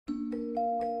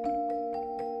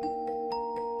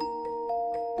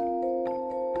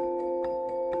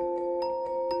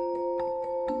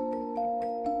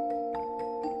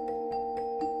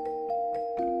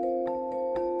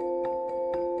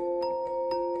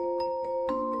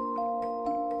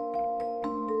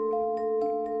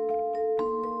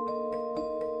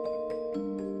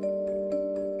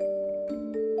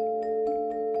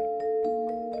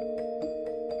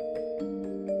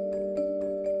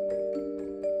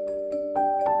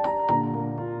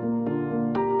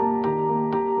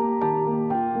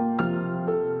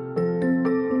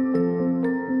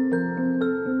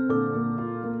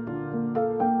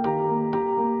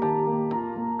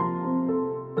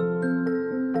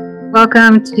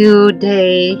Welcome to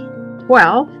day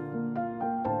 12,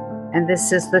 and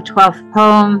this is the 12th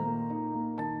poem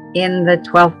in the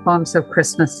 12 Poems of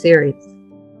Christmas series.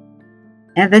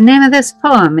 And the name of this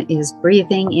poem is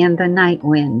Breathing in the Night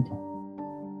Wind.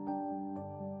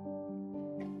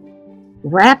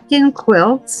 Wrapped in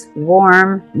quilts,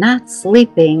 warm, not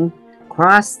sleeping,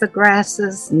 cross the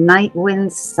grasses, night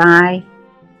winds sigh,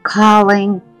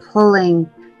 calling, pulling,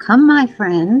 come my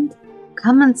friend,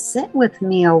 come and sit with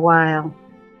me a while.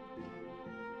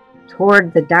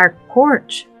 Toward the dark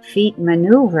porch, feet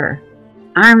maneuver,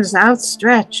 arms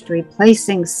outstretched,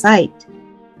 replacing sight.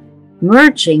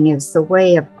 Merging is the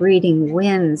way of greeting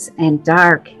winds and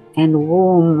dark and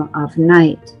womb of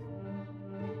night.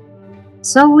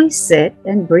 So we sit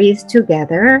and breathe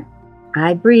together.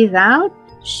 I breathe out,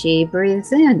 she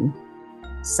breathes in,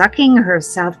 sucking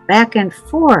herself back and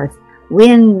forth,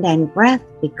 wind and breath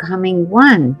becoming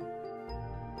one.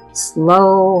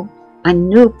 Slow, a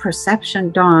new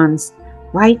perception dawns,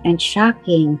 bright and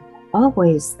shocking,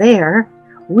 always there.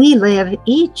 We live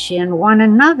each in one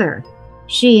another,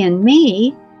 she in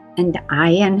me, and I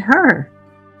in her.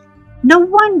 No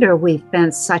wonder we've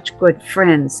been such good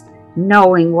friends,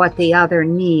 knowing what the other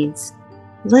needs,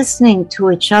 listening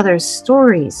to each other's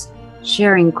stories,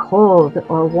 sharing cold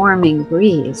or warming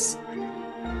breeze.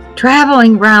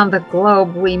 Traveling round the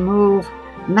globe we move,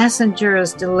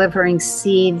 messengers delivering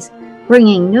seeds,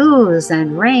 bringing news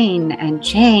and rain and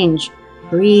change,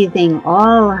 breathing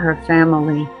all her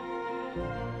family.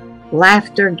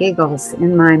 Laughter giggles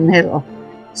in my middle,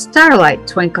 starlight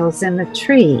twinkles in the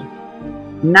tree,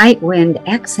 night wind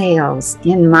exhales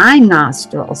in my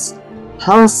nostrils,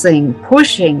 pulsing,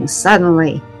 pushing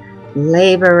suddenly,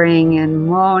 laboring and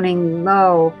moaning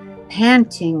low,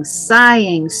 panting,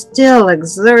 sighing, still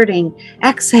exerting,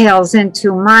 exhales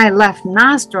into my left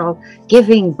nostril,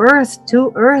 giving birth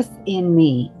to earth in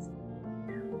me.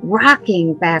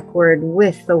 Rocking backward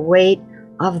with the weight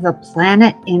of the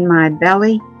planet in my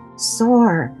belly,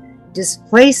 soar,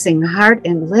 displacing heart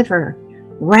and liver,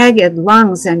 ragged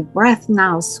lungs and breath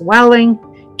now swelling,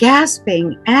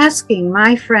 gasping, asking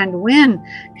my friend when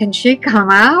can she come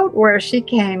out where she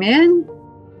came in?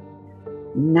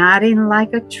 Nodding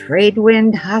like a trade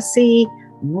wind hussy,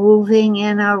 moving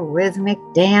in a rhythmic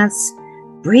dance.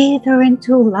 Breathe her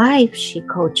into life, she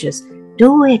coaches.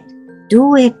 Do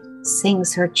it,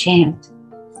 sings her chant.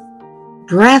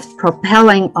 Breath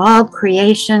propelling all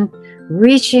creation,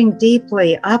 reaching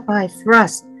deeply up I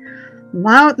thrust.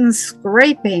 Mountains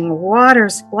scraping, water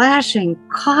splashing,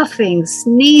 coughing,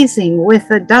 sneezing with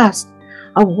the dust.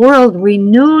 A world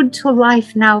renewed to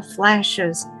life now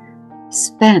flashes.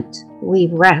 Spent, we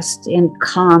rest in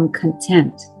calm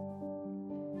content.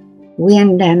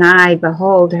 Wind and I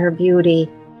behold her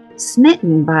beauty,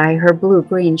 smitten by her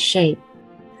blue-green shape,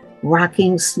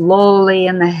 rocking slowly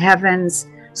in the heavens,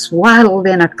 swaddled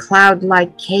in a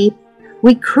cloud-like cape.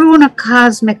 We croon a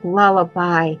cosmic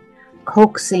lullaby,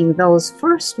 coaxing those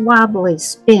first wobbly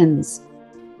spins,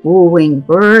 wooing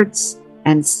birds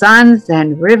and suns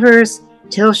and rivers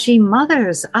till she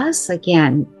mothers us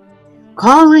again,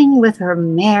 calling with her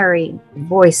merry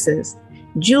voices,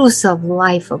 juice of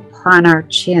life upon our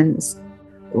chins,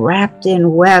 wrapped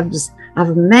in webs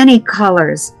of many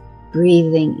colors,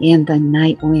 breathing in the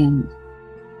night wind.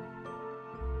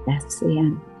 That's the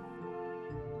end.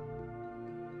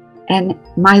 And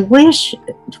my wish,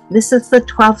 this is the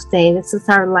 12th day, this is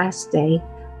our last day.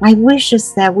 My wish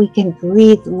is that we can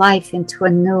breathe life into a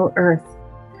new earth,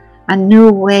 a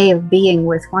new way of being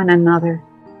with one another.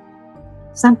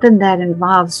 Something that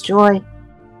involves joy,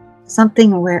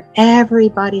 something where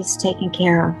everybody's taken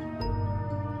care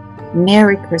of.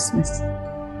 Merry Christmas.